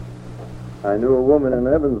I knew a woman in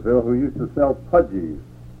Evansville who used to sell pudgies,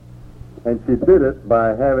 and she did it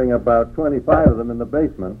by having about 25 of them in the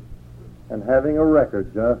basement and having a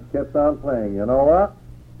record just kept on playing. You know what?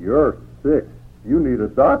 You're sick. You need a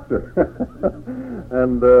doctor.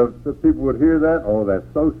 And the people would hear that. Oh, that's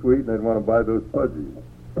so sweet, and they'd want to buy those pudgies.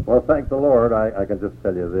 Well, thank the Lord, I can just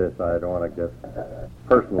tell you this. I don't want to get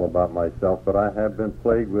personal about myself, but I have been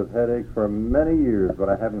plagued with headaches for many years, but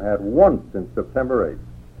I haven't had one since September 8th.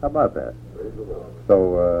 How about that?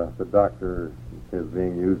 So the doctor is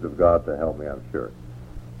being used of God to help me, I'm sure.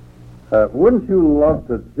 Wouldn't you love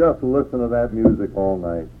to just listen to that music all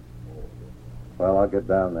night? Well, I'll get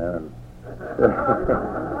down there and...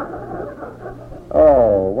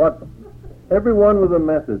 Oh, what... Everyone with a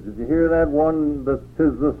message. Did you hear that one, that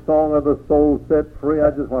 'tis the song of the soul set free?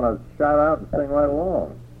 I just want to shout out and sing right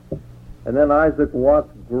along. And then Isaac Watts,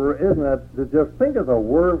 isn't that, just think of the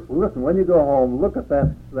word. Listen, when you go home, look at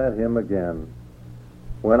that hymn again.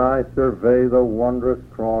 When I survey the wondrous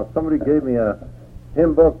cross. Somebody gave me a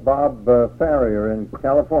hymn book, Bob Farrier in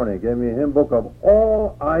California, gave me a hymn book of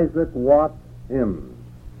all Isaac Watts hymns.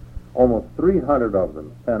 Almost 300 of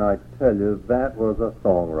them. And I tell you, that was a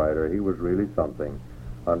songwriter. He was really something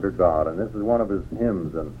under God. And this is one of his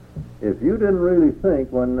hymns. And if you didn't really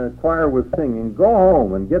think when the choir was singing, go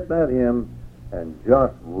home and get that hymn and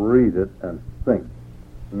just read it and think.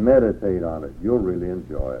 Meditate on it. You'll really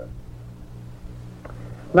enjoy it.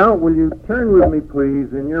 Now, will you turn with me,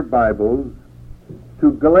 please, in your Bibles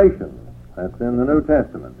to Galatians. That's in the New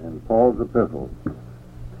Testament, in Paul's epistles.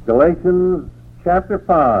 Galatians chapter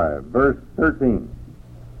 5, verse 13.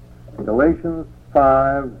 Galatians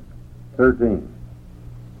 5:13.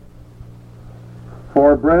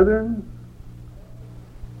 For, brethren,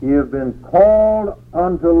 ye have been called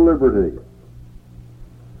unto liberty.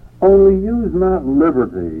 Only use not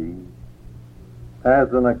liberty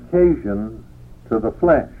as an occasion to the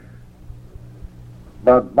flesh,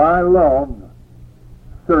 but by love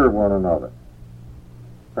serve one another.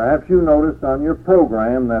 Perhaps you noticed on your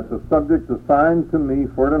program that the subject assigned to me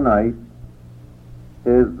for tonight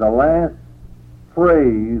is the last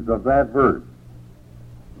phrase of that verse.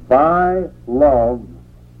 By love,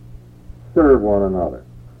 serve one another.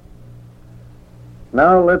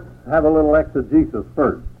 Now let's have a little exegesis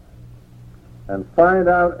first and find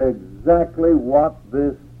out exactly what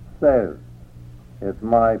this says. It's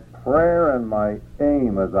my prayer and my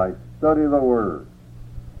aim as I study the Word.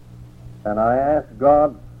 And I ask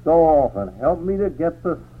God so often, help me to get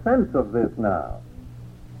the sense of this now.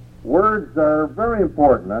 Words are very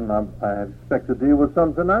important, and I expect to deal with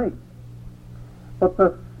some tonight. But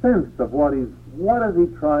the sense of what is he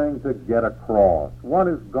trying to get across? What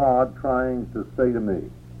is God trying to say to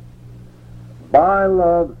me? By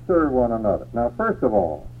love, serve one another. Now, first of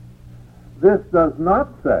all, this does not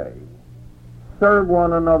say, serve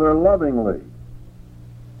one another lovingly.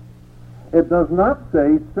 It does not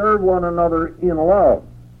say, serve one another in love.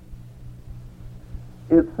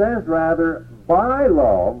 It says, rather, by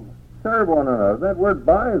love, serve one another. That word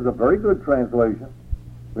by is a very good translation.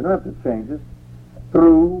 We don't have to change it.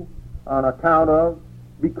 Through, on account of,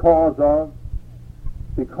 because of.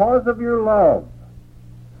 Because of your love,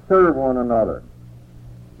 serve one another.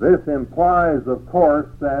 This implies, of course,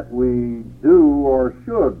 that we do or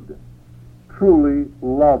should truly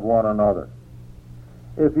love one another.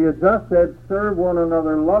 If you just said serve one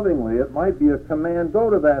another lovingly, it might be a command, go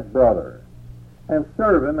to that brother and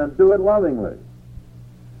serve him and do it lovingly.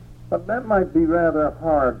 But that might be rather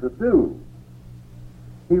hard to do.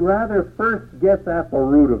 He rather first gets at the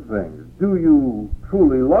root of things. Do you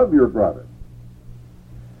truly love your brother?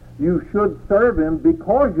 You should serve him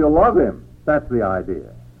because you love him. That's the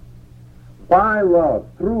idea. By love,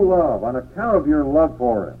 through love, on account of your love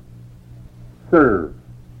for him, serve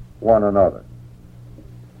one another.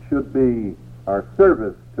 Should be our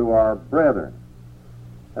service to our brethren.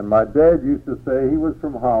 And my dad used to say, he was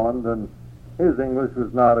from Holland, and his English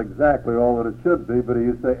was not exactly all that it should be, but he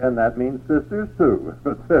used to say, and that means sisters too. If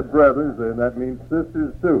it said brethren, and that means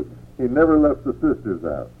sisters too. He never left the sisters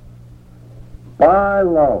out. By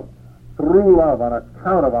love, through love, on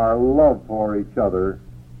account of our love for each other,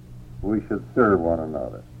 we should serve one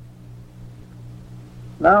another.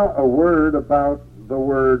 Now a word about the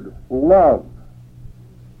word love.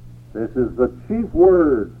 This is the chief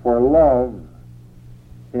word for love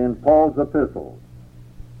in Paul's epistles.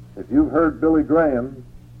 If you've heard Billy Graham,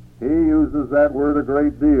 he uses that word a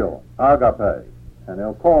great deal, agape, and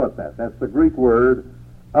he'll call it that. That's the Greek word,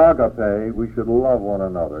 agape. We should love one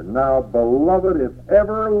another. Now, beloved, if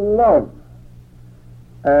ever love,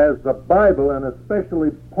 as the Bible, and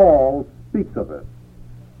especially Paul, speaks of it,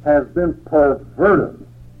 has been perverted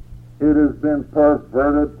it has been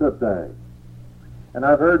perverted today. And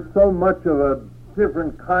I've heard so much of a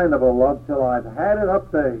different kind of a love till I've had it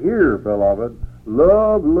up to here, beloved.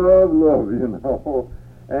 Love, love, love, you know.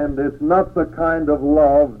 And it's not the kind of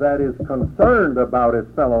love that is concerned about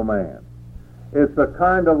its fellow man. It's the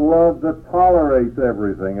kind of love that tolerates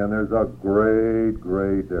everything, and there's a great,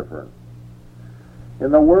 great difference.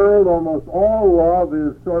 In the world, almost all love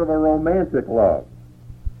is sort of a romantic love.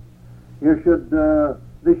 You should,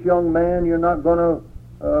 this young man, you're not going to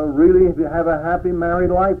really have a happy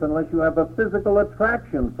married life unless you have a physical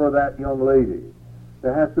attraction for that young lady.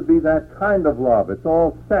 There has to be that kind of love. It's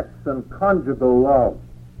all sex and conjugal love.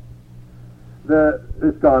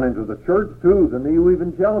 It's gone into the church, too. The new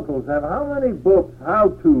evangelicals have how many books?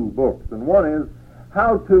 How-to books. And one is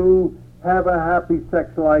how to have a happy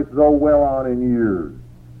sex life, though well on in years.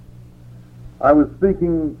 I was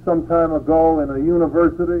speaking some time ago in a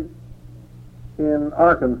university in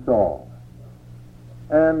Arkansas.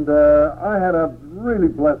 And I had a really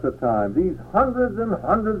blessed time. These hundreds and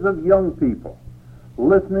hundreds of young people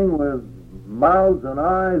listening with mouths and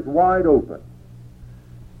eyes wide open.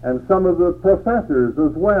 And some of the professors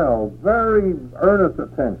as well, very earnest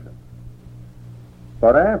attention.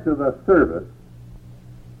 But after the service,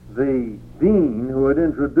 the dean who had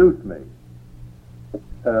introduced me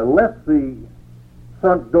left the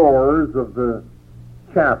front doors of the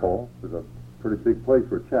chapel. It was a pretty big place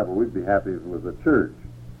for a chapel. We'd be happy if it was a church.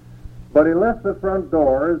 But he left the front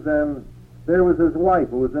doors, and there was his wife.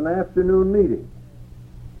 It was an afternoon meeting.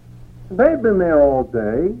 They'd been there all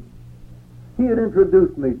day. He had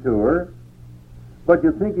introduced me to her, but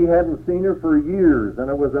you'd think he hadn't seen her for years, and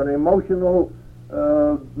it was an emotional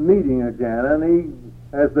meeting again. And he,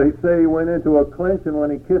 as they say, went into a clinch, and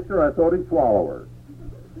when he kissed her, I thought he'd swallow her.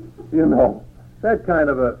 You know, that kind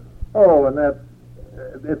of a, and that,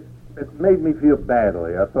 it made me feel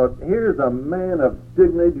badly. I thought, here's a man of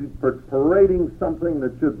dignity parading something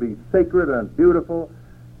that should be sacred and beautiful,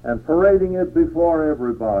 and parading it before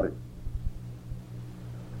everybody.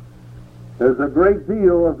 There's a great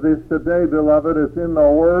deal of this today, beloved. It's in the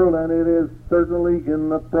world, and it is certainly in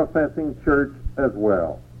the professing church as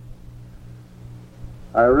well.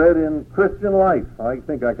 I read in Christian Life, I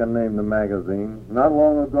think I can name the magazine, not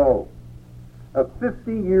long ago, a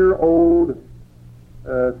 50-year-old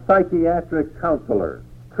psychiatric counselor,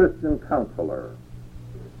 Christian counselor.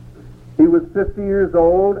 He was 50 years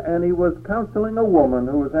old, and he was counseling a woman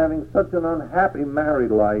who was having such an unhappy married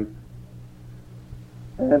life.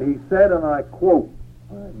 And he said, and I quote,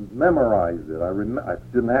 I memorized it, I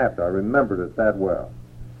didn't have to, I remembered it that well.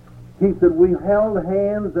 He said, we held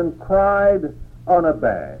hands and cried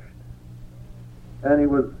unabashed. And he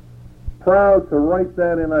was proud to write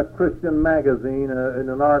that in a Christian magazine, in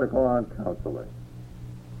an article on counseling.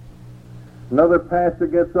 Another pastor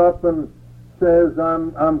gets up and says,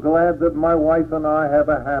 I'm glad that my wife and I have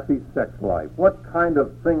a happy sex life. What kind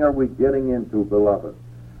of thing are we getting into, beloved?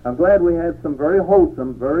 I'm glad we had some very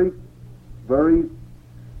wholesome, very, very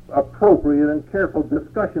appropriate and careful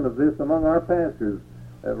discussion of this among our pastors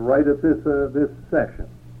right at this session.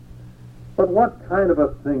 But what kind of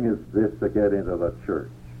a thing is this to get into the church?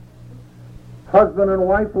 Husband and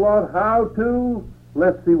wife love, how to?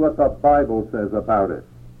 Let's see what the Bible says about it.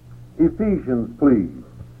 Ephesians, please,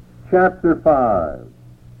 chapter 5.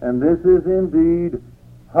 And this is indeed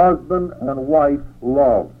husband and wife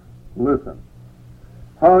love. Listen.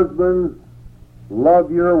 Husbands,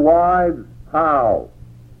 love your wives, how?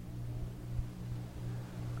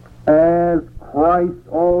 As Christ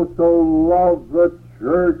also loved the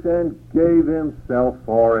church and gave himself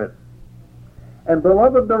for it. And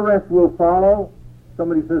beloved, the rest will follow.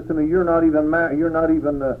 Somebody says to me, you're not even married,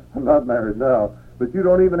 I'm not married now, but you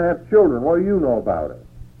don't even have children. What do you know about it?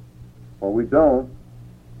 Well, we don't.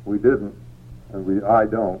 We didn't. And I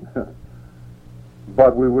don't.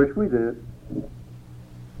 But we wish we did.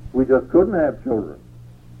 We just couldn't have children.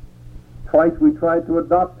 Twice we tried to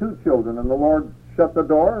adopt 2 children, and the Lord shut the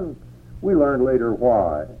door, and we learned later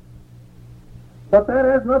why. But that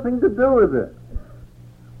has nothing to do with it.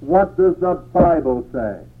 What does the Bible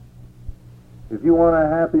say? If you want a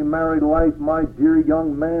happy married life, my dear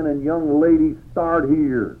young man and young lady, start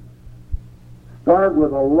here. Start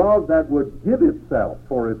with a love that would give itself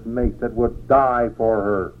for its mate, that would die for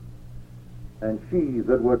her, and she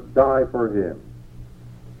that would die for him.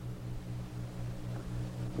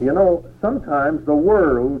 You know, sometimes the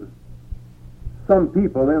world, some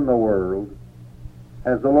people in the world,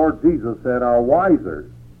 as the Lord Jesus said, are wiser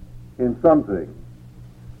in something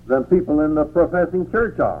than people in the professing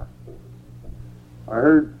church are. I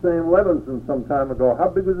heard Sam Levinson some time ago. How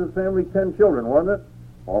big was his family? 10 children, wasn't it?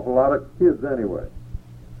 Awful lot of kids anyway.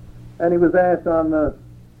 And he was asked on the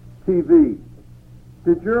TV,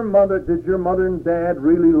 did your mother and dad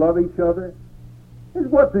really love each other? He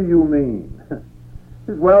said, what do you mean? He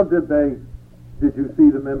said, well, did you see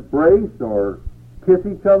them embrace or kiss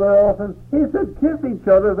each other often? He said, kiss each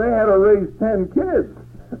other? They had to raise 10 kids.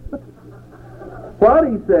 But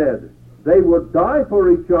he said, they would die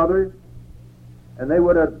for each other, and they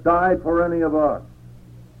would have died for any of us.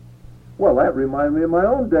 Well, that reminded me of my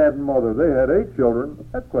own dad and mother. They had 8 children.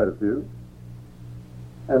 That's quite a few.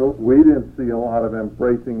 And we didn't see a lot of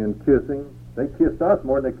embracing and kissing. They kissed us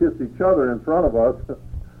more than they kissed each other in front of us.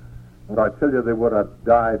 But I tell you, they would have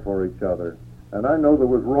died for each other. And I know there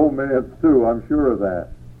was romance too, I'm sure of that.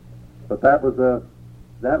 But that was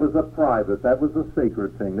a private, that was a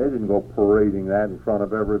sacred thing. They didn't go parading that in front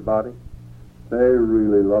of everybody. They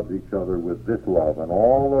really loved each other with this love, and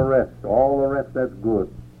all the rest that's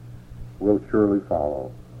good will surely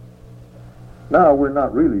follow. Now, we're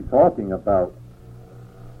not really talking about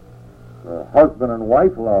husband and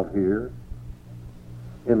wife love here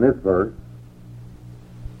in this verse.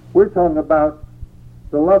 We're talking about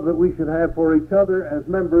the love that we should have for each other as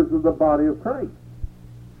members of the body of Christ.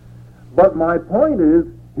 But my point is,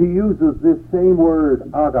 he uses this same word,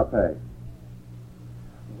 agape.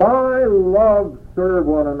 By love serve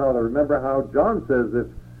one another. Remember how John says, if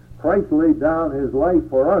Christ laid down his life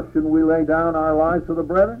for us, shouldn't we lay down our lives for the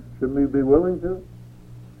brethren? Shouldn't we be willing to?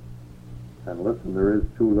 And listen, there is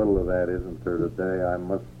too little of that, isn't there, today? I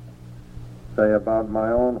must say about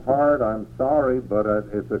my own heart, I'm sorry, but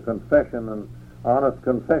it's a confession, and honest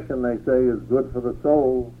confession, they say, is good for the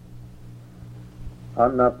soul.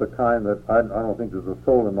 I'm not the kind that, I don't think there's a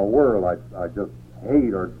soul in the world I just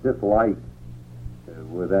hate or dislike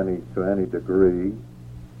to any degree.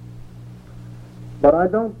 But I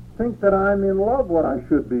don't think that I'm in love what I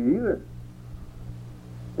should be either.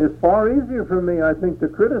 It's far easier for me, I think, to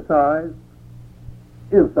criticize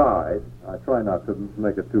inside. I try not to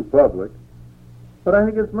make it too public. But I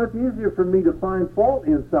think it's much easier for me to find fault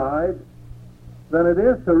inside than it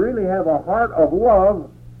is to really have a heart of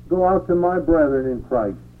love go out to my brethren in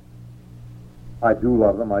Christ. I do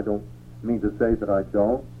love them. I don't mean to say that I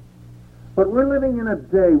don't. But we're living in a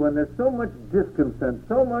day when there's so much discontent,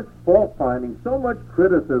 so much fault-finding, so much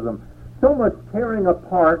criticism, so much tearing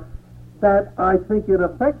apart that I think it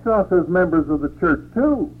affects us as members of the church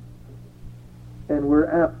too. And we're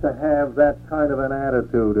apt to have that kind of an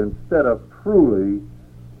attitude instead of truly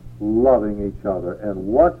loving each other. And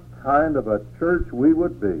what kind of a church we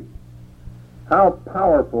would be. How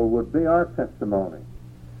powerful would be our testimony.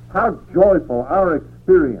 How joyful our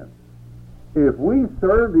experience if we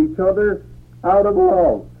served each other out of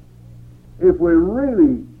love. If we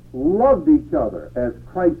really loved each other as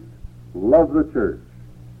Christ loved the church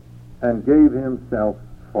and gave himself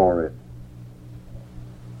for it.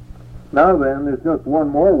 Now then, there's just one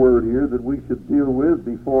more word here that we should deal with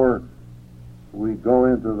before we go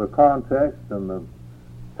into the context and the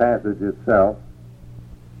passage itself.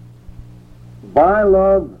 By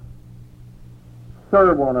love,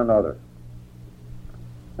 serve one another.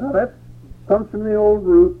 Now that comes from the old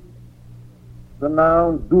root, the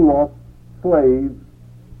noun doulos, slave.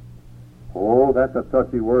 Oh, that's a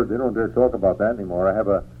touchy word. They don't dare talk about that anymore. I have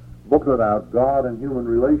a booklet out, God and Human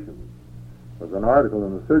Relations. There was an article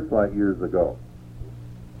in the Searchlight years ago.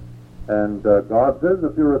 And God says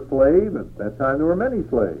if you're a slave, at that time there were many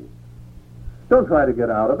slaves. Don't try to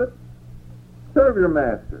get out of it. Serve your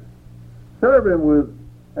master. Serve him with,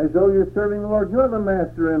 as though you're serving the Lord. You're the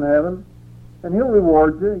master in heaven, and he'll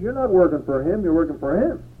reward you. You're not working for him, you're working for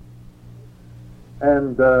him.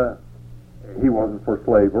 And he wasn't for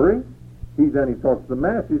slavery. He talks to the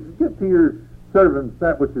master. He says, give to your servants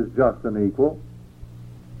that which is just and equal.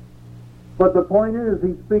 But the point is,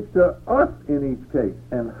 he speaks to us in each case,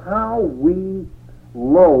 and how we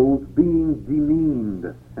loathe being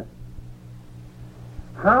demeaned.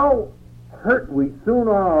 How hurt we soon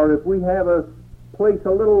are if we have a place a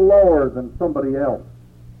little lower than somebody else.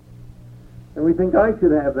 And we think, I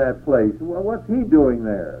should have that place. Well, what's he doing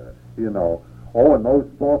there? You know. Oh, and those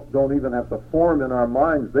thoughts don't even have to form in our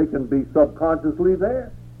minds. They can be subconsciously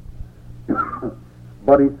there.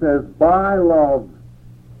 But he says, by love,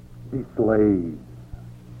 be slaves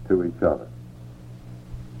to each other.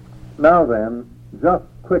 Now then, just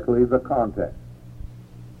quickly, the context.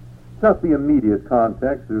 Just the immediate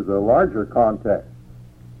context. There's a larger context,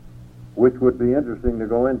 which would be interesting to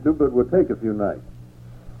go into, but would take a few nights.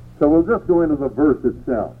 So we'll just go into the verse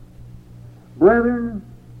itself. Brethren,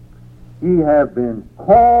 ye have been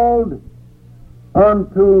called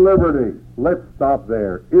unto liberty. Let's stop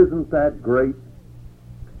there. Isn't that great?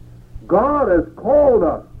 God has called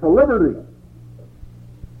us to liberty.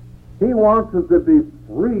 He wants us to be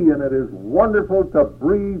free, and it is wonderful to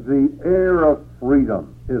breathe the air of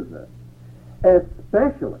freedom, isn't it?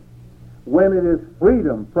 Especially when it is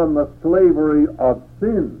freedom from the slavery of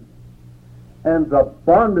sin and the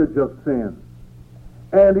bondage of sin,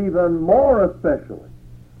 and even more especially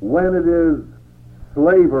when it is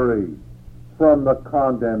slavery from the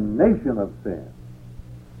condemnation of sin.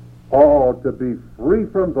 Oh, to be free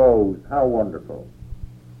from those, how wonderful.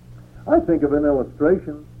 I think of an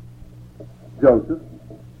illustration. Joseph.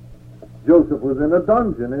 Joseph was in a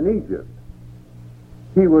dungeon in Egypt.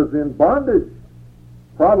 He was in bondage,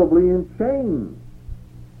 probably in chains.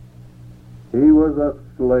 He was a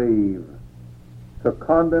slave to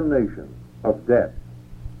condemnation of death,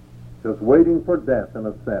 just waiting for death in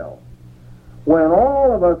a cell. When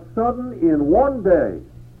all of a sudden, in one day,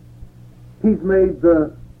 he's made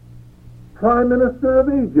the Prime Minister of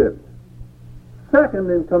Egypt,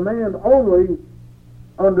 second in command only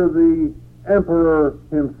under the emperor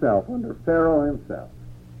himself, under Pharaoh himself.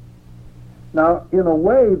 Now, in a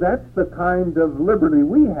way, that's the kind of liberty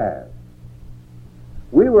we had.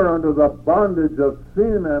 We were under the bondage of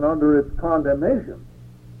sin and under its condemnation,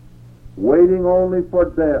 waiting only for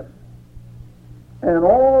death. And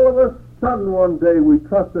all of a sudden one day we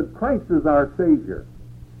trusted Christ as our Savior,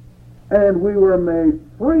 and we were made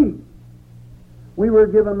free. We were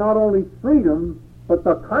given not only freedom, but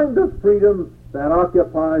the kind of freedom that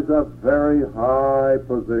occupies a very high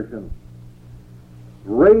position.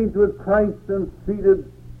 Raised with Christ and seated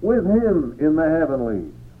with Him in the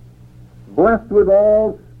heavenlies. Blessed with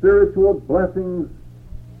all spiritual blessings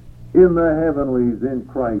in the heavenlies in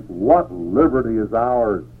Christ. What liberty is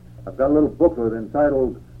ours. I've got a little booklet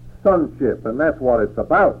entitled Sonship, and that's what it's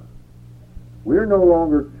about. We're no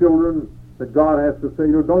longer children that God has to say,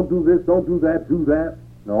 don't do this, don't do that, do that.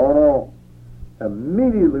 No.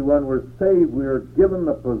 Immediately when we're saved, we are given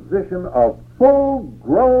the position of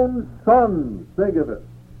full-grown sons. Think of it.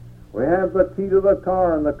 We have the key to the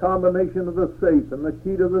car and the combination of the safe and the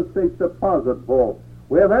key to the safe deposit vault.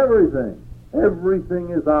 We have everything. Everything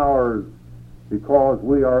is ours because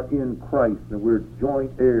we are in Christ and we're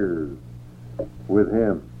joint heirs with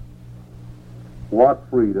Him. What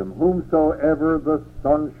freedom! Whomsoever the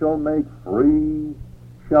Son shall make free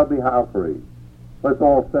shall be how free? Let's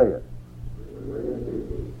all say it.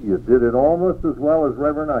 You did it almost as well as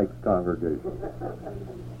Reverend Ike's congregation.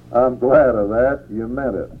 I'm glad of that. You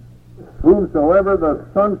meant it. Whomsoever the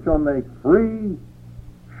Son shall make free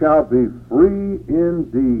shall be free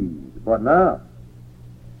indeed. But now,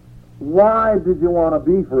 why did you want to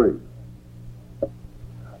be free?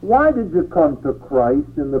 Why did you come to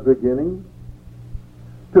Christ in the beginning?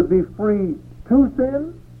 To be free to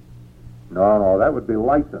sin? No, that would be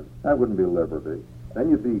license. That wouldn't be liberty. Then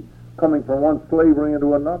you'd be coming from one slavery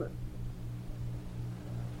into another.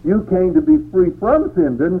 You came to be free from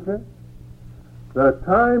sin, didn't you? The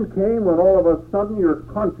time came when all of a sudden your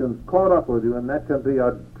conscience caught up with you, and that can be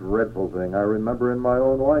a dreadful thing. I remember in my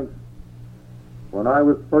own life, when I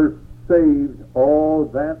was first saved,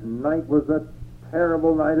 that night was a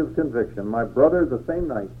terrible night of conviction. My brother, the same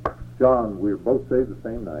night, John, we were both saved the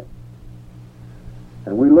same night.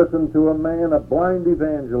 And we listened to a man, a blind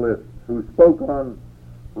evangelist, who spoke on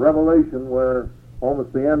Revelation, where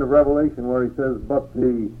almost the end of Revelation, where he says, but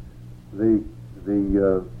the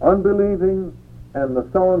unbelieving and the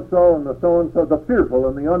so-and-so and the so-and-so, the fearful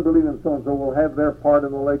and the unbelieving so-and-so will have their part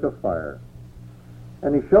in the lake of fire.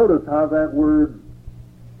 And he showed us how that word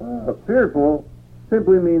fearful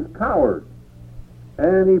simply means coward.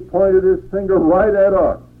 And he pointed his finger right at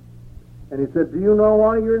us. And he said, do you know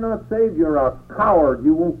why you're not saved? You're a coward.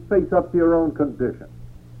 You won't face up to your own condition.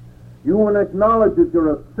 You won't acknowledge that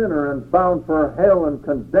you're a sinner and bound for hell and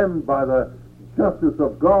condemned by the justice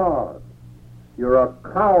of God. You're a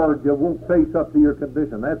coward. You won't face up to your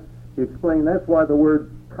condition. He explained that's why the word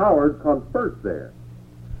coward comes first there.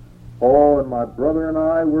 Oh, and my brother and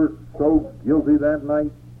I were so guilty that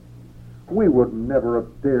night. We would never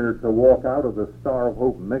have dared to walk out of the Star of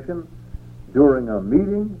Hope mission during a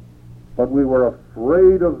meeting, but we were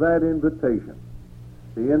afraid of that invitation.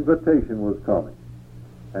 The invitation was coming.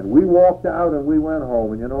 And we walked out and we went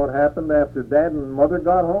home. And you know what happened after Dad and Mother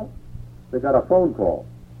got home? They got a phone call.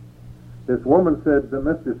 This woman said to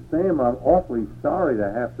Mr. Sam, I'm awfully sorry to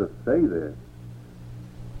have to say this,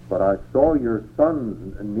 but I saw your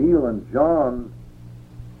sons, Neil and John,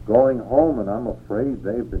 going home, and I'm afraid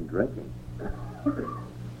they've been drinking.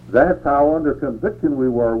 That's how under conviction we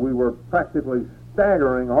were. We were practically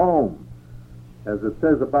staggering home. As it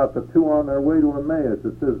says about the two on their way to Emmaus,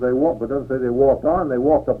 it says they walked, but it doesn't say they walked on, they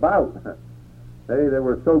walked about. They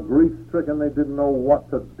were so grief-stricken they didn't know what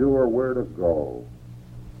to do or where to go.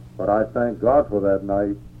 But I thank God for that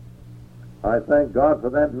night. I thank God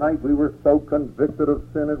for that night. We were so convicted of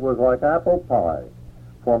sin, it was like apple pie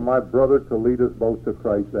for my brother to lead us both to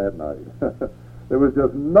Christ that night. There was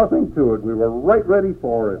just nothing to it. We were right ready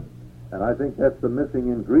for it. And I think that's the missing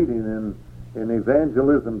ingredient in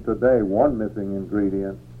evangelism today. One missing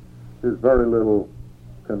ingredient is very little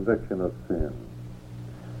conviction of sin.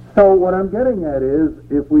 So what I'm getting at is,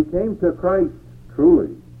 if we came to Christ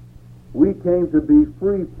truly, we came to be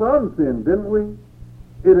free from sin, didn't we?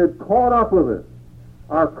 It had caught up with us.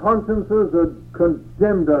 Our consciences had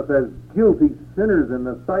condemned us as guilty sinners in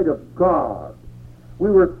the sight of God.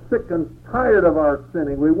 We were sick and tired of our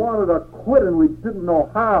sinning. We wanted to quit and we didn't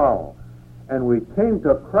know how. And we came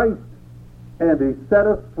to Christ and He set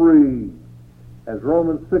us free. As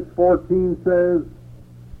Romans 6:14 says,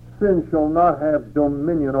 sin shall not have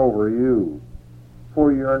dominion over you,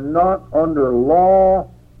 for you're not under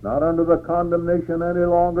law, not under the condemnation any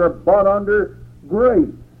longer, but under grace.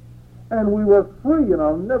 And we were free, and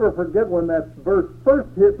I'll never forget when that verse first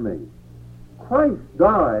hit me. Christ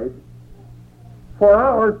died for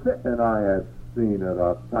our sin, and I had seen it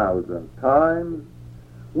 1,000 times.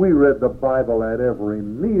 We read the Bible at every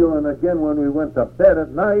meal, and again when we went to bed at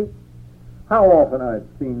night. How often I'd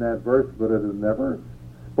seen that verse, but it had never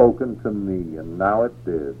spoken to me, and now it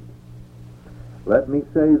did. Let me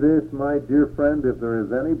say this, my dear friend, if there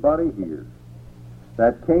is anybody here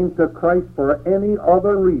that came to Christ for any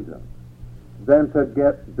other reason than to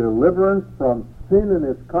get deliverance from sin and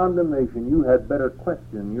its condemnation, you had better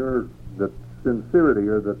question the sincerity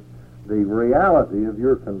or the reality of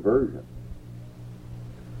your conversion.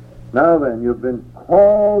 Now then, you've been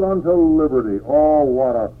called unto liberty. Oh,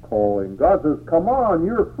 what a calling. God says, come on,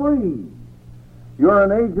 you're free. You're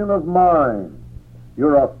an agent of mine.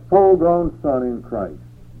 You're a full-grown son in Christ.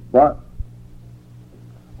 But,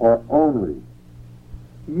 or only,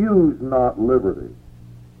 use not liberty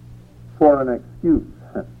for an excuse,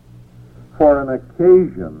 for an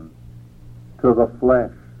occasion to the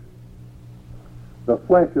flesh. The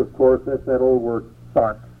flesh, of course, that's that old word,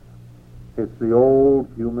 sarx. It's the old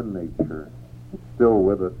human nature. It's still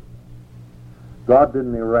with us. God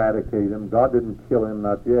didn't eradicate him. God didn't kill him,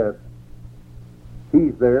 not yet.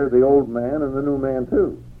 He's there, the old man and the new man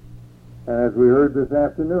too. And as we heard this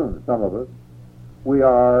afternoon, some of us, we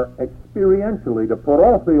are experientially to put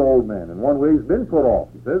off the old man. In one way, he's been put off.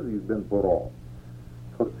 He says he's been put off.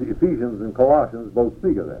 Ephesians and Colossians both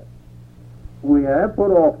speak of that. We have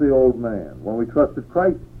put off the old man. When we trusted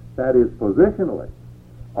Christ, that is positionally.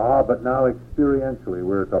 But now experientially,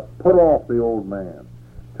 we're to put off the old man.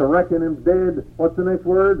 To reckon him dead, what's the next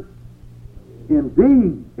word?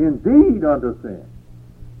 Indeed unto sin.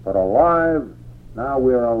 But alive, now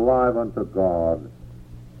we are alive unto God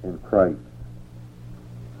in Christ.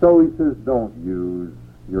 So he says, don't use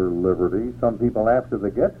your liberty. Some people, after they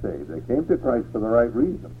get saved, they came to Christ for the right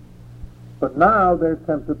reason. But now they're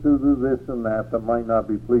tempted to do this and that might not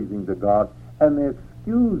be pleasing to God, and they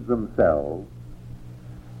excuse themselves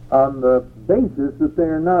on the basis that they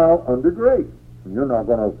are now under grace. And you're not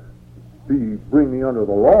going to bring me under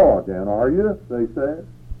the law again, are you? They say.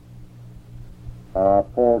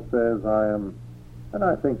 Paul says, I am, and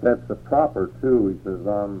I think that's the proper too. He says,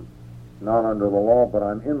 I'm not under the law, but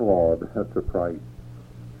I'm in law to Christ.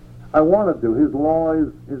 I want to do. His law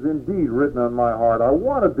is indeed written on my heart. I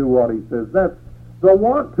want to do what he says. That's the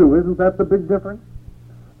want to. Isn't that the big difference?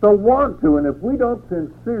 The want to. And if we don't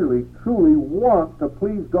sincerely, truly want to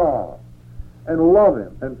please God and love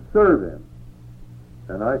him and serve him,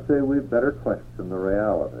 then I say we'd better question the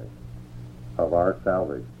reality of our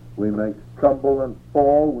salvation. We may stumble and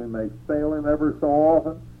fall. We may fail him ever so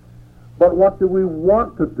often. But what do we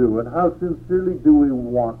want to do, and how sincerely do we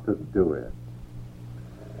want to do it?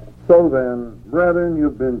 So then, brethren,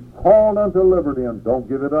 you've been called unto liberty, and don't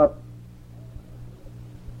give it up.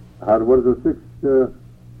 What is the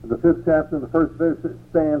 5th chapter, the 1st verse?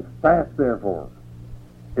 Stand fast, therefore,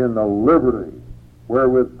 in the liberty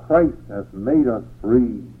wherewith Christ hath made us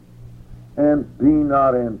free, and be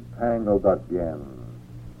not entangled again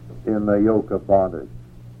in the yoke of bondage.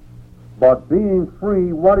 But being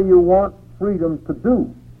free, what do you want freedom to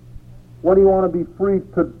do? What do you want to be free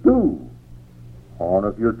to do? And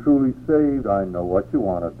if you're truly saved, I know what you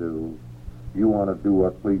want to do. You want to do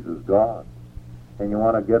what pleases God. And you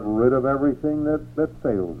want to get rid of everything that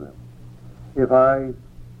fails him. If I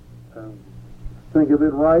think of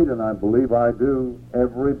it right, and I believe I do,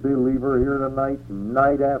 every believer here tonight,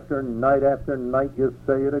 night after night after night, you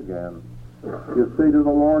say it again. You say to the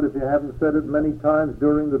Lord, if you haven't said it many times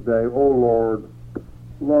during the day, oh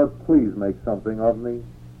Lord, please make something of me.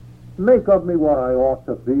 Make of me what I ought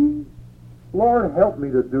to be. Lord, help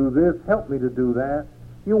me to do this, help me to do that.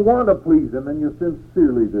 You want to please him, and you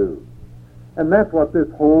sincerely do. And that's what this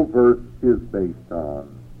whole verse is based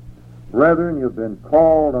on. Brethren, you've been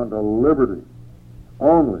called unto liberty.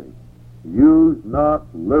 Only use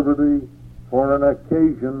not liberty for an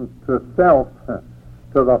occasion to self, to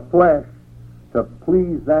the flesh, to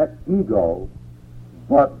please that ego,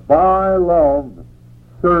 but by love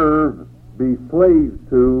serve, be slaves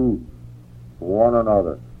to one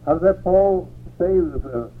another. How does that Paul say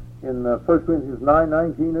in 1 Corinthians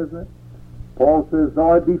 9:19, isn't it? Paul says,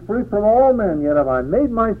 though I be free from all men, yet have I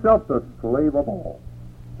made myself the slave of all,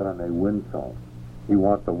 that I may win some. He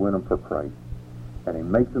wants to win them for Christ. And he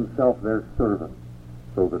makes himself their servant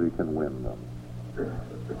so that he can win them.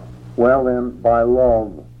 Well then, by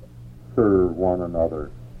love, serve one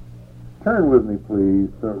another. Turn with me, please,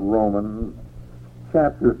 to Romans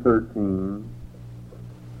chapter 13.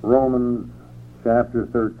 Romans chapter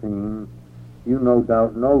 13. You no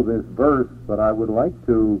doubt know this verse, but I would like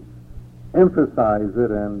to emphasize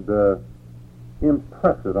it and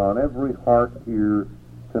impress it on every heart here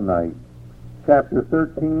tonight. Chapter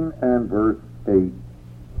 13 and verse 8.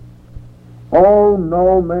 Owe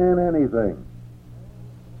no man anything.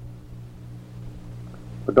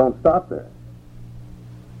 But don't stop there.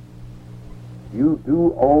 You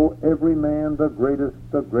do owe every man the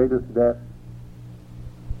greatest debt.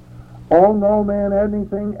 Owe no man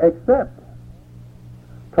anything except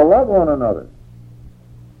to love one another.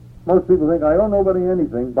 Most people think, I owe nobody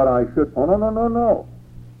anything, but I should. Oh, no.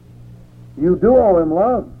 You do owe him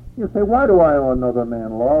love. You say, why do I owe another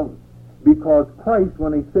man love? Because Christ,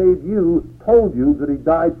 when he saved you, told you that he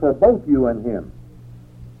died for both you and him.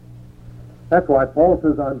 That's why Paul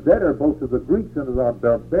says, I'm debtor both to the Greeks and to the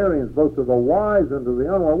barbarians, both to the wise and to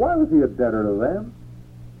the unwise. Why was he a debtor to them?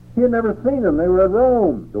 He had never seen them. They were at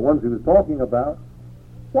Rome, the ones he was talking about.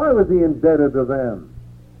 Why was he indebted to them?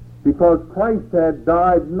 Because Christ had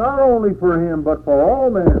died not only for him, but for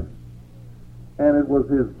all men. And it was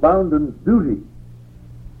his bounden duty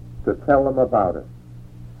to tell them about it.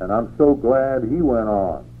 And I'm so glad he went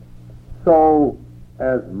on. So,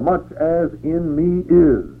 as much as in me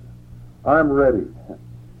is, I'm ready.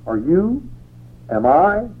 Are you? Am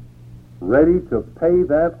I ready to pay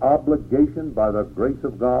that obligation by the grace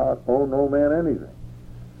of God? Owe no man anything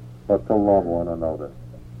but to love one another.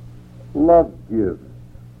 Love gives.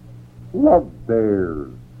 Love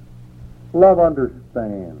bears. Love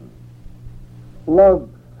understands. Love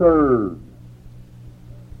serves.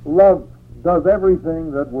 Love does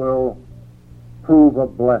everything that will prove a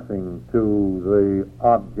blessing to the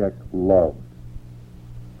object loved.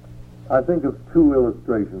 I think of two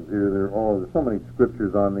illustrations here. There's so many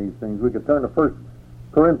scriptures on these things. We could turn to 1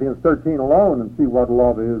 Corinthians 13 alone and see what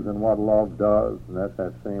love is and what love does, and that's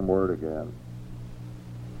that same word again.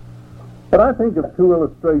 But I think of two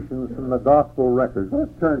illustrations from the gospel records.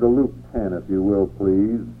 Let's turn to Luke 10, if you will,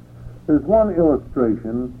 please. There's one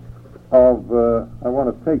illustration of, I want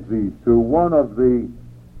to take these two, one of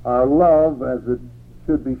our love as it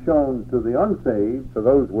should be shown to the unsaved, to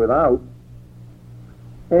those without,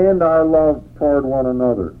 and our love toward one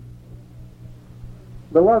another.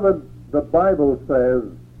 Beloved, the Bible says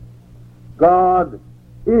God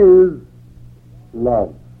is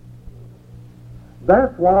love.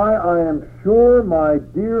 That's why I am sure, my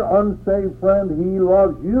dear unsaved friend, he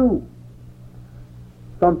loves you.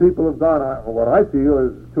 Some people have gone, what I feel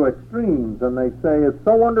is to extremes, and they say it's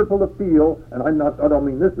so wonderful to feel, and I don't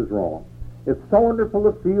mean this is wrong, it's so wonderful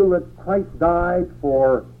to feel that Christ died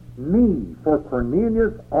for me, for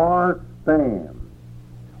Cornelius R. Pham.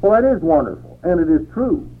 Well, that is wonderful, and it is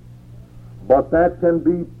true, but that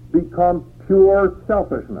can become pure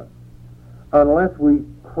selfishness unless we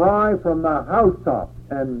cry from the housetops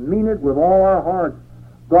and mean it with all our hearts.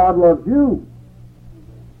 God loves you.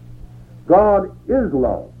 God is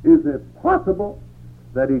love. Is it possible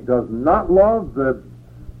that he does not love the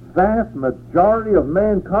vast majority of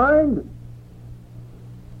mankind?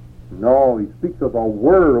 No, he speaks of a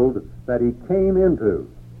world that he came into.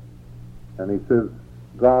 And he says,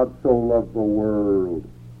 God so loved the world.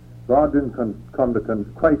 Christ didn't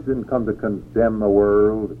come to condemn the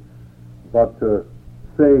world, but to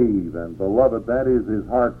save. And beloved, that is his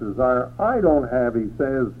heart's desire. He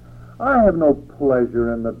says, I have no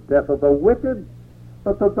pleasure in the death of the wicked,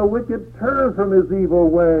 but that the wicked turn from his evil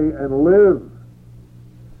way and live.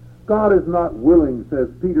 God is not willing, says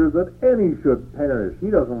Peter, that any should perish. He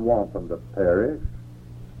doesn't want them to perish.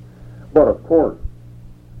 But of course,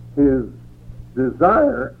 his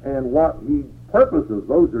desire and what he purposes,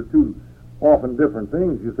 those are two often different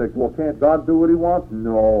things. You say, well, can't God do what he wants?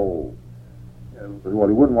 No. Well,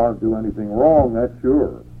 he wouldn't want to do anything wrong, that's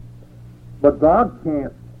sure. But God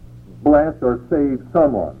can't bless or save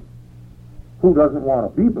someone who doesn't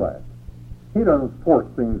want to be blessed. He doesn't force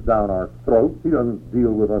things down our throats. He doesn't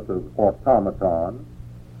deal with us as automatons.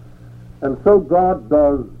 And so God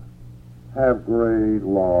does have great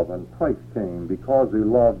love, and Christ came because he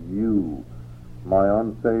loved you, my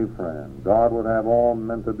unsaved friend. God would have all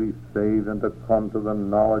men to be saved and to come to the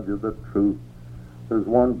knowledge of the truth. There's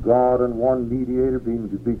one God and one mediator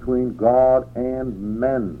between God and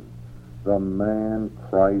men, the man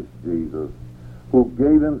Christ Jesus, who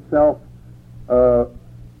gave himself a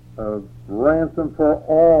ransom for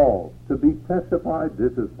all, to be testified.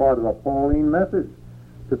 This is part of the Pauline message,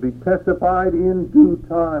 to be testified in due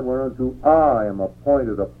time, whereunto I am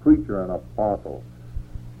appointed a preacher and apostle,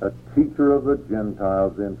 a teacher of the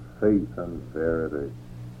Gentiles in faith and verity.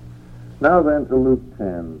 Now then to Luke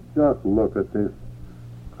 10. Just look at this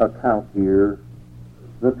account here,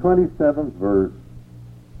 the 27th verse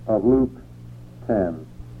of Luke 10.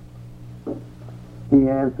 He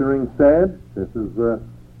answering said, this is the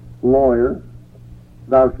lawyer,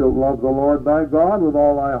 thou shalt love the Lord thy God with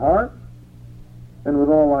all thy heart, and with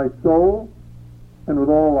all thy soul, and with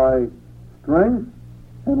all thy strength,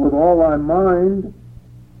 and with all thy mind,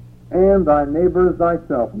 and thy neighbor as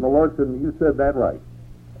thyself. And the Lord said, you said that right.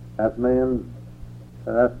 That's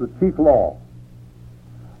the chief law.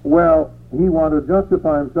 Well, he wanted to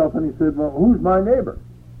justify himself, and he said, well, who's my neighbor?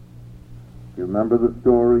 You remember the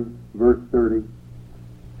story, verse 30.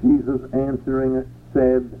 Jesus answering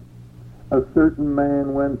said, a certain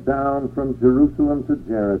man went down from Jerusalem to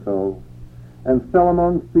Jericho, and fell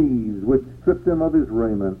among thieves, which stripped him of his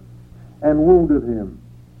raiment, and wounded him,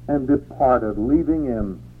 and departed, leaving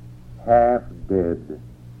him half dead.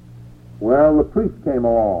 Well, the priest came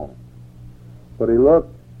along, but he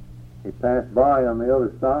looked, he passed by on the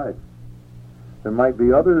other side. There might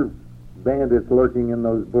be other bandits lurking in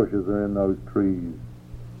those bushes or in those trees.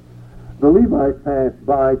 The Levite passed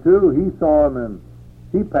by too. He saw him and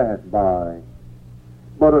he passed by.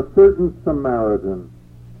 But a certain Samaritan,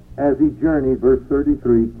 as he journeyed, verse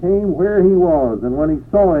 33, came where he was, and when he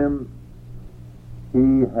saw him,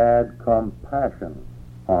 he had compassion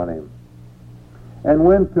on him, and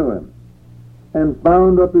went to him, and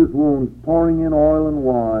bound up his wounds, pouring in oil and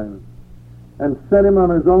wine, and set him on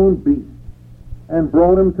his own beast, and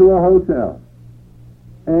brought him to a hotel,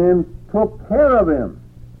 and took care of him.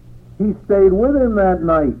 He stayed with him that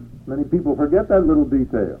night. Many people forget that little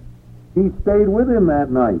detail. He stayed with him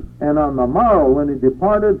that night, and on the morrow when he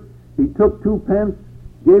departed, he took 2 pence,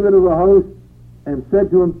 gave it to the host, and said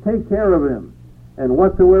to him, take care of him, and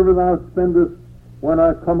whatsoever thou spendest, when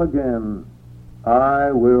I come again,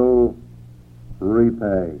 I will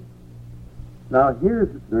repay. Now there's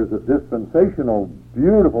a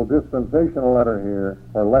beautiful dispensational letter here,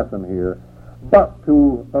 or lesson here, but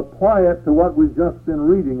to apply it to what we've just been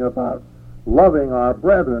reading about loving our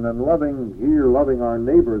brethren and loving our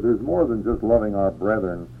neighbor, there's more than just loving our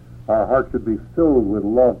brethren. Our heart should be filled with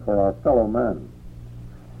love for our fellow men.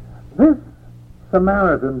 This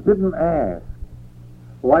Samaritan didn't ask,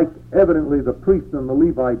 like evidently the priest and the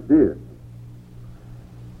Levite did,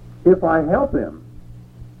 if I help him,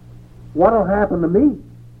 what'll happen to me?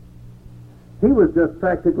 He was just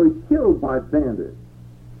practically killed by bandits.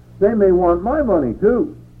 They may want my money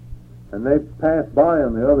too, and they passed by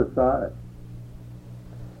on the other side.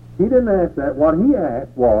 He didn't ask that. What he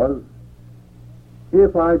asked was,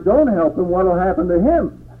 if I don't help him, what'll happen to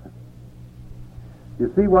him?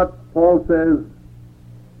 You see what Paul says?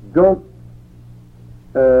 Don't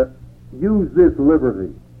use this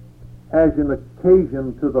liberty as an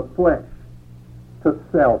occasion to the flesh, to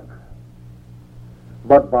self,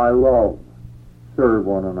 but by love serve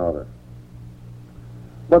one another.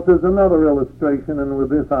 But there's another illustration, and with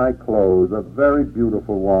this I close, a very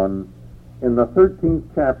beautiful one, in the 13th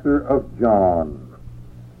chapter of John.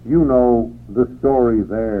 You know the story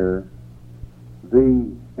there.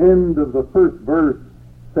 The end of the first verse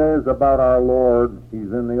says about our Lord,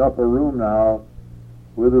 he's in the upper room now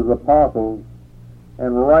with his apostles,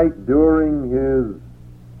 and right during his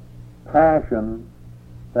passion,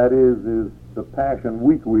 that is the Passion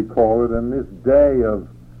Week we call it, and this day of,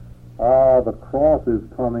 the cross is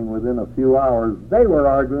coming within a few hours, they were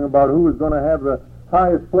arguing about who was going to have the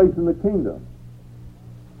highest place in the kingdom.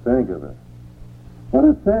 Think of it. What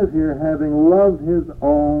it says here, having loved his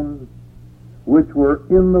own which were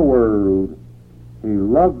in the world, he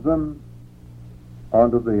loved them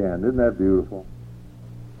unto the end. Isn't that beautiful?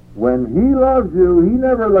 When he loves you, he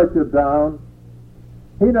never lets you down.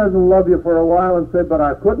 He doesn't love you for a while and say, but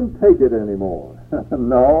I couldn't take it anymore.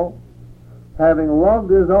 No. Having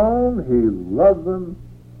loved his own, he loved them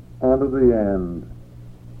unto the end.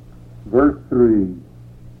 Verse 3,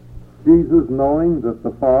 Jesus, knowing that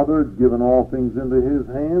the Father had given all things into his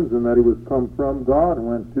hands, and that he was come from God and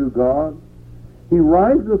went to God, he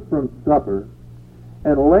riseth from supper,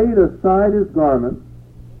 and laid aside his garments,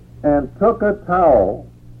 and took a towel,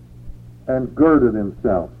 and girded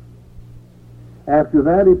himself. After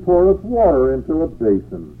that he poureth water into a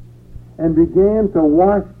basin, and began to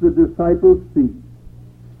wash the disciples' feet,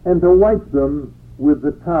 and to wipe them with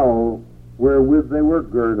the towel wherewith they were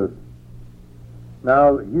girded.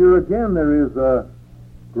 Now, here again there is a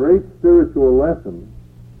great spiritual lesson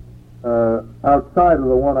outside of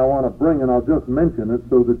the one I want to bring, and I'll just mention it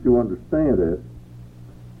so that you understand it.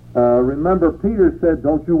 Remember, Peter said,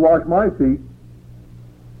 "Don't you wash my feet."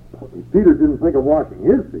 Peter didn't think of washing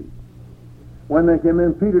his feet. When they came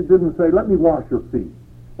in, Peter didn't say, "Let me wash your feet."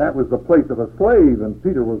 That was the place of a slave, and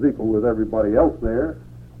Peter was equal with everybody else there.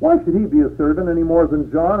 Why should he be a servant any more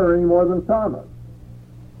than John or any more than Thomas?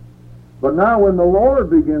 But now when the Lord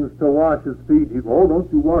begins to wash his feet, he goes, "Oh,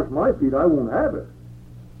 don't you wash my feet, I won't have it."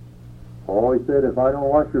 Oh, he said, "If I don't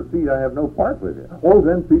wash your feet, I have no part with you." Oh,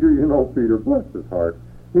 then Peter, Peter, bless his heart.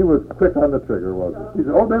 He was quick on the trigger, wasn't he? He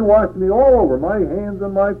said, "Oh, then wash me all over, my hands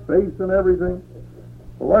and my face and everything."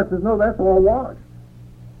 The Lord says, "No, that's all washed.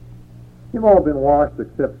 You've all been washed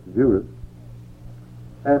except Judas.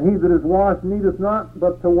 And he that is washed needeth not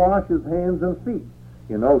but to wash his hands and feet."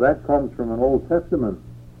 That comes from an Old Testament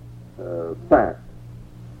fact.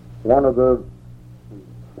 One of the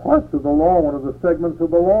parts of the law, one of the segments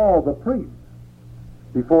of the law, the priest,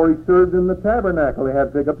 before he served in the tabernacle, he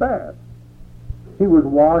had to take a bath. He was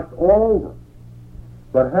washed all over.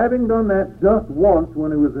 But having done that just once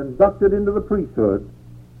when he was inducted into the priesthood,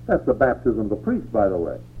 that's the baptism of the priest, by the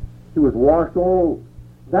way, he was washed all over.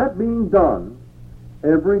 That being done,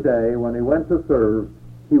 every day when he went to serve,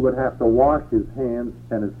 he would have to wash his hands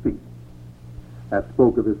and his feet. That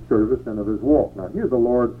spoke of his service and of his walk. Now here the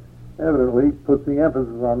Lord evidently puts the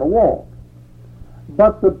emphasis on the walk.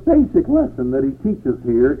 But the basic lesson that he teaches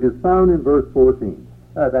here is found in verse 14.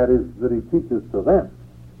 That is, that he teaches to them.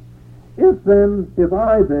 If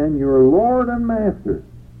I then, your Lord and Master,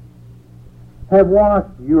 have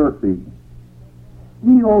washed your feet,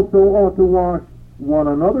 ye also ought to wash one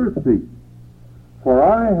another's feet. For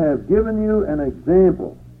I have given you an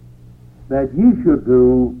example, that ye should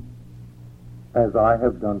do as I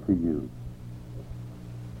have done to you.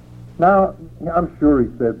 Now, I'm sure he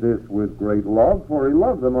said this with great love, for he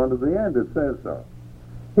loved them unto the end, it says so.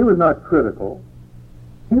 He was not critical.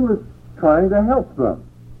 He was trying to help them.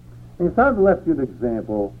 And if I've left you an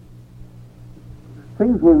example,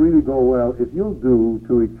 things will really go well if you'll do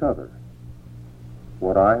to each other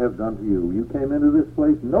what I have done to you. You came into this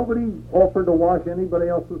place, nobody offered to wash anybody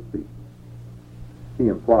else's feet. He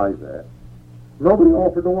implies that. Nobody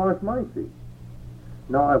offered to wash my feet.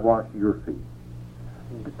 Now I've washed your feet.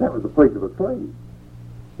 That was the place of a slave.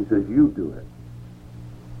 He says, you do it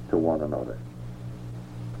to one another.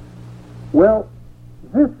 Well,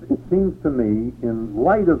 this, it seems to me, in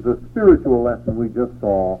light of the spiritual lesson we just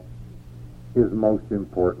saw, is most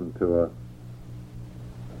important to us.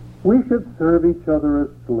 We should serve each other as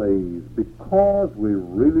slaves because we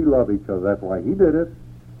really love each other. That's why he did it.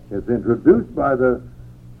 It's introduced by the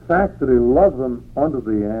fact that he loves them unto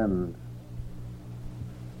the end.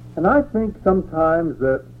 And I think sometimes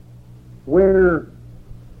that where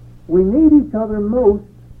we need each other most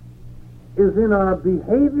is in our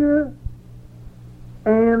behavior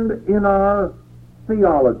and in our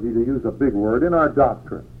theology, to use a big word, in our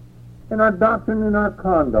doctrine. In our doctrine, in our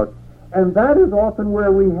conduct. And that is often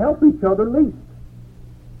where we help each other least.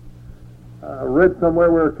 I read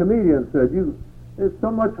somewhere where a comedian said, it's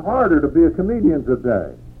so much harder to be a comedian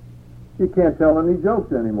today. You can't tell any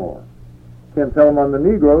jokes anymore. You can't tell them on the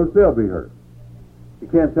Negroes, they'll be hurt. You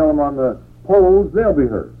can't tell them on the Poles, they'll be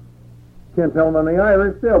hurt. You can't tell them on the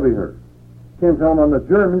Irish, they'll be hurt. You can't tell them on the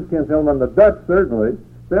Germans, can't tell them on the Dutch, certainly,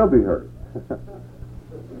 they'll be hurt.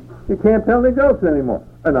 You can't tell any jokes anymore.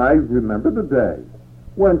 And I remember the day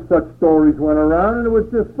when such stories went around, and it was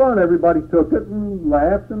just fun. Everybody took it and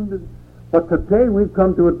laughed. But today we've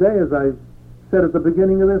come to a day, as I said at the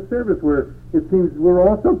beginning of this service, where it seems we're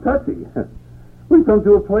all so touchy. We've come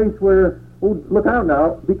to a place where, oh, look out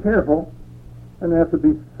now, be careful. And they have to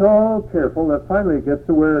be so careful that finally it gets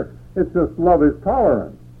to where it's just love is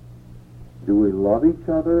tolerant. Do we love each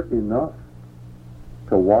other enough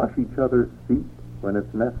to wash each other's feet when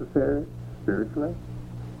it's necessary, spiritually?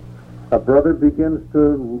 A brother begins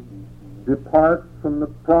to depart from the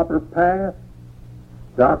proper path,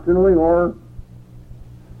 doctrinally or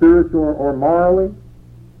spiritual or morally.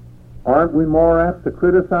 Aren't we more apt to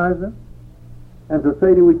criticize him and to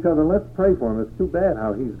say to each other, let's pray for him. It's too bad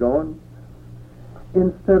how he's going.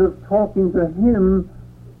 Instead of talking to him,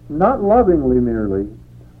 not lovingly merely,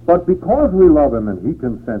 but because we love him and he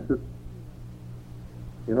consents it.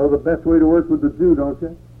 You know the best way to work with the Jew, don't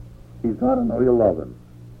you? He's got to know you love him.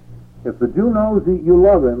 If the Jew knows you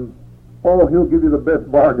love him, oh, he'll give you the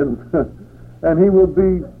best bargains. And he will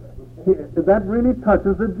be, that really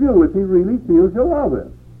touches the Jew if he really feels you love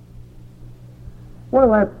him.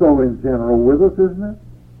 Well, that's so in general with us, isn't it?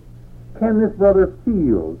 Can this brother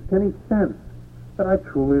feel, can he sense that I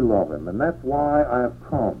truly love him? And that's why I have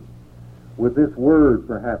come with this word,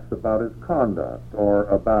 perhaps, about his conduct or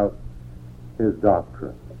about his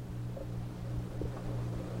doctrine.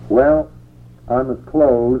 Well, I must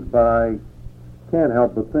close by, can't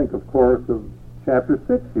help but think, of course, of chapter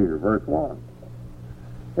 6 here, verse 1.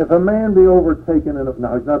 If a man be overtaken in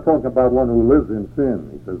now he's not talking about one who lives in sin.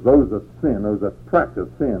 He says those that sin, those that practice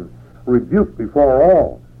sin, rebuke before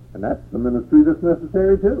all. And that's the ministry that's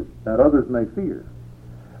necessary too, that others may fear.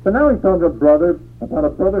 But now he's talking about a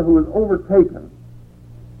brother who is overtaken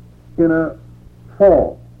in a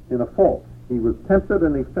fault. He was tempted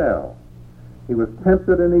and he fell. He was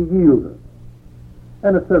tempted and he yielded.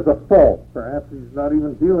 And it says a fault. Perhaps he's not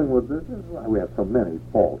even dealing with this. We have so many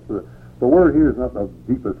faults. The word here is not the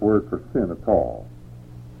deepest word for sin at all.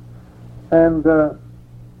 And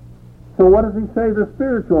so what does he say the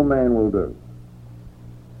spiritual man will do?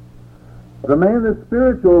 The man that's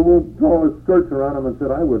spiritual will draw his skirts around him and say,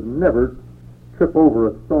 I would never trip over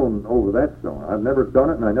a stone over that stone. I've never done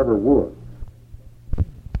it and I never would.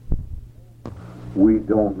 We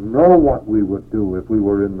don't know what we would do if we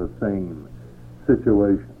were in the same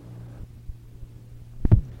situation.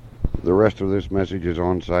 The rest of this message is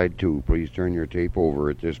on side 2. Please turn your tape over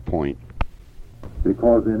at this point.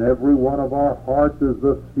 Because in every one of our hearts is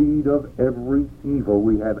the seed of every evil.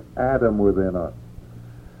 We have Adam within us.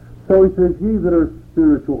 So he says, ye that are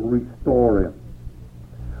spiritual, restore him.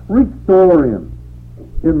 Restore him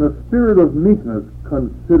in the spirit of meekness,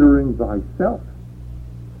 considering thyself.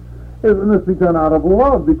 Isn't this be done out of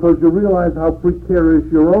love? Because you realize how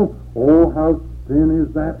precarious your own, how thin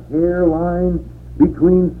is that hairline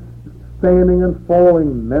between standing and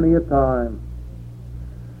falling many a time.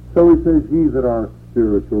 So he says, ye that are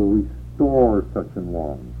spiritual, restore such an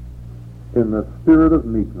one in the spirit of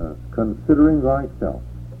meekness, considering thyself,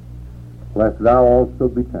 lest thou also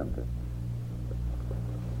be tempted.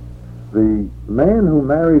 The man who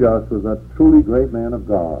married us was a truly great man of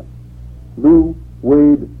God, Lou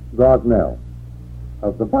Wade Gosnell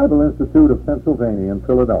of the Bible Institute of Pennsylvania in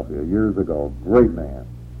Philadelphia years ago. Great man.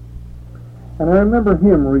 And I remember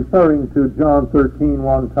him referring to John 13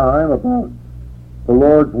 one time about the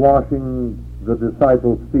Lord's washing the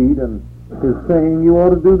disciples' feet and his saying you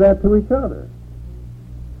ought to do that to each other.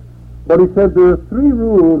 But he said there are 3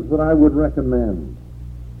 rules that I would recommend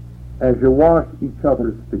as you wash each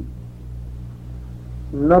other's feet.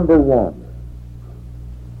 Number 1,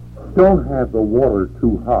 don't have the water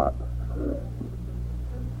too hot.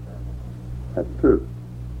 That's true.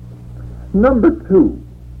 Number 2,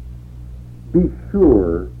 be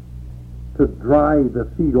sure to dry the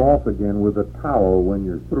feet off again with a towel when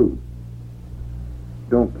you're through.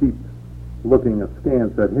 Don't keep looking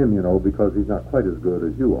askance at him, because he's not quite as good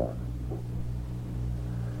as you are.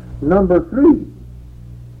 Number 3,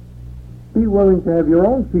 be willing to have your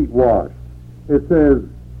own feet washed. It says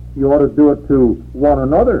you ought to do it to one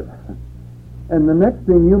another. And the next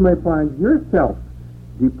thing you may find yourself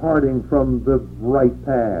departing from the right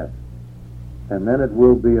path. And then it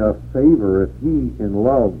will be a favor if he in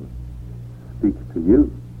love speaks to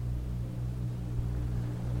you.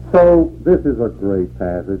 So this is a great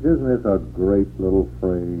passage. Isn't this a great little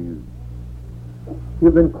phrase?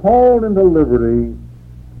 You've been called into liberty,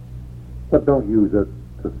 but don't use it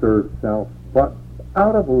to serve self, but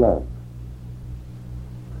out of love,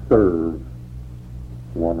 serve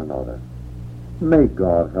one another. May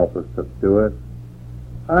God help us to do it.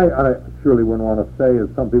 I surely wouldn't want to say,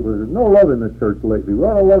 as some people say, no love in the church lately. We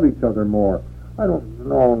ought to love each other more.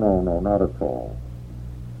 No, not at all.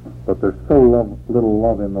 But there's so little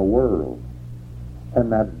love in the world.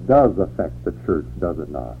 And that does affect the church, does it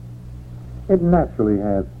not? It naturally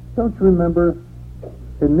has. Don't you remember?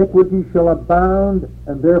 Iniquity shall abound,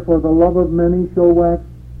 and therefore the love of many shall wax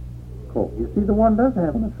cold. You see, the one does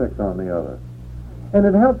have an effect on the other. And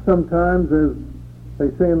it helps sometimes, as they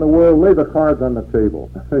say in the world, lay the cards on the table,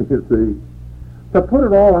 you see, to put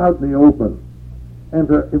it all out in the open. And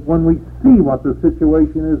when we see what the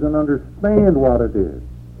situation is and understand what it is,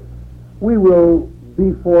 we will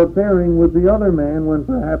be forbearing with the other man when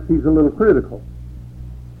perhaps he's a little critical.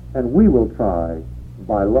 And we will try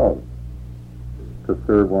by love to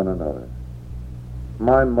serve one another.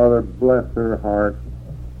 My mother, bless her heart,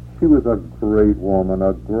 she was a great woman,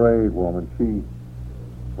 a great woman. She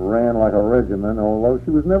ran like a regiment, although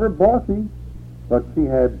she was never bossy, but she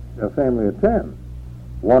had a family of 10.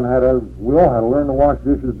 We all had to learn to wash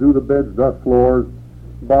dishes, do the beds, dust floors,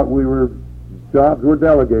 but jobs were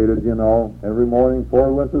delegated, you know. Every morning before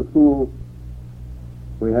we went to school,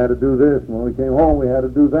 we had to do this, and when we came home, we had to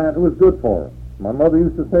do that. It was good for us. My mother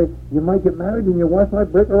used to say, you might get married and your wife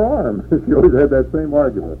might break her arm. She always had that same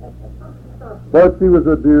argument. But she was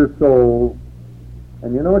a dear soul.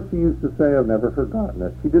 And you know what she used to say? I've never forgotten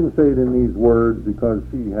it. She didn't say it in these words because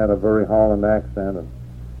she had a very Holland accent.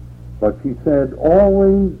 But she said,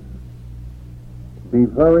 always be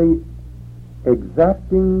very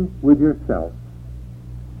exacting with yourself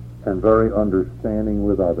and very understanding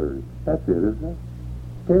with others. That's it, isn't it?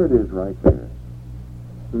 There it is right there.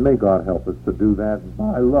 May God help us to do that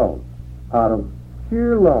by love, out of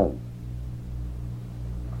sheer love.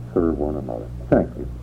 Serve one another. Thank you.